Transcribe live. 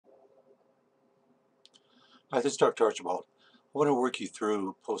Hi, this is Dr. Archibald. I want to work you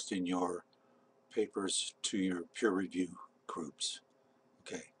through posting your papers to your peer review groups.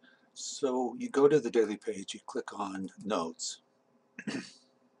 Okay, so you go to the daily page, you click on Notes, and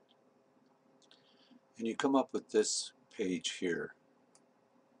you come up with this page here.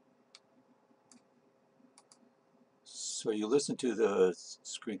 So you listen to the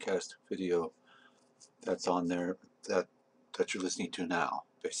screencast video that's on there that you're listening to now,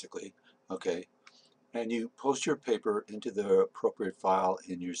 basically. Okay, and you post your paper into the appropriate file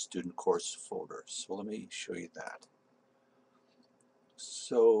in your student course folder. So let me show you that.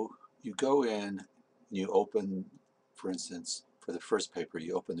 So you go in and you open, for instance, for the first paper,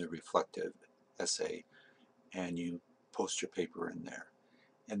 you open the reflective essay and you post your paper in there.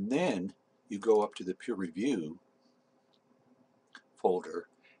 And then you go up to the peer review folder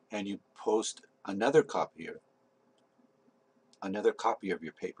and you post another copy of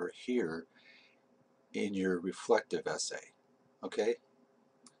your paper here in your reflective essay. Okay?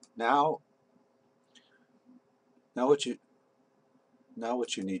 Now now what you now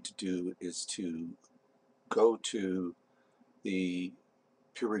what you need to do is to go to the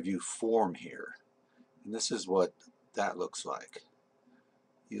peer review form here. And this is what that looks like.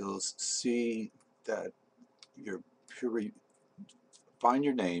 You'll see that your find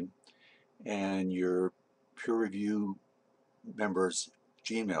your name and your peer review members'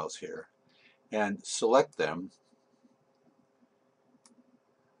 Gmails here and select them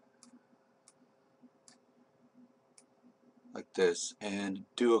like this and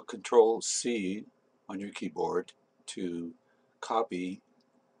do a Control-C on your keyboard to copy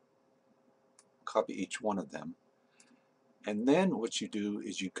each one of them. And then what you do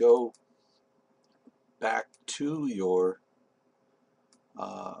is you go back to your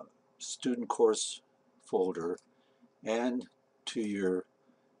student course folder and to your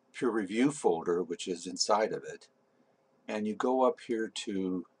peer review folder, which is inside of it, and you go up here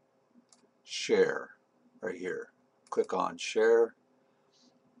to share right here. Click on share,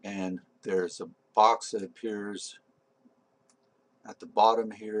 and there's a box that appears at the bottom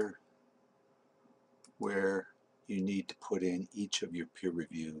here where you need to put in each of your peer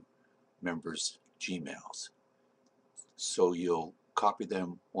review members' Gmails. So you'll copy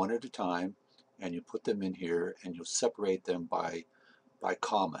them one at a time and you put them in here and you'll separate them by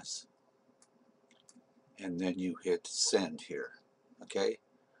commas, and then you hit send here. Okay,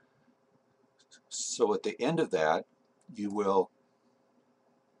 so at the end of that you will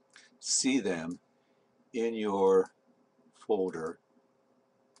see them in your folder.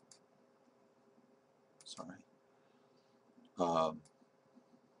 Sorry, um,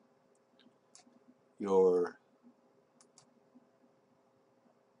 your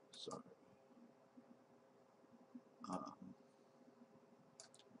sorry, um,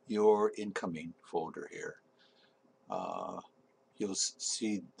 your incoming folder here. You'll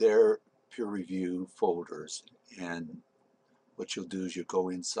see their peer review folders, and what you'll do is you'll go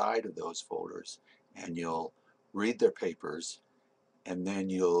inside of those folders and you'll read their papers, and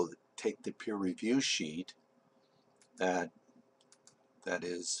then you'll take the peer review sheet that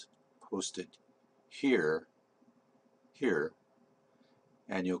is posted here,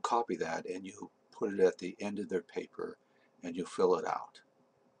 and you'll copy that and you'll put it at the end of their paper and you'll fill it out.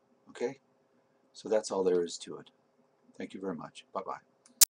 Okay? So that's all there is to it. Thank you very much. Bye-bye.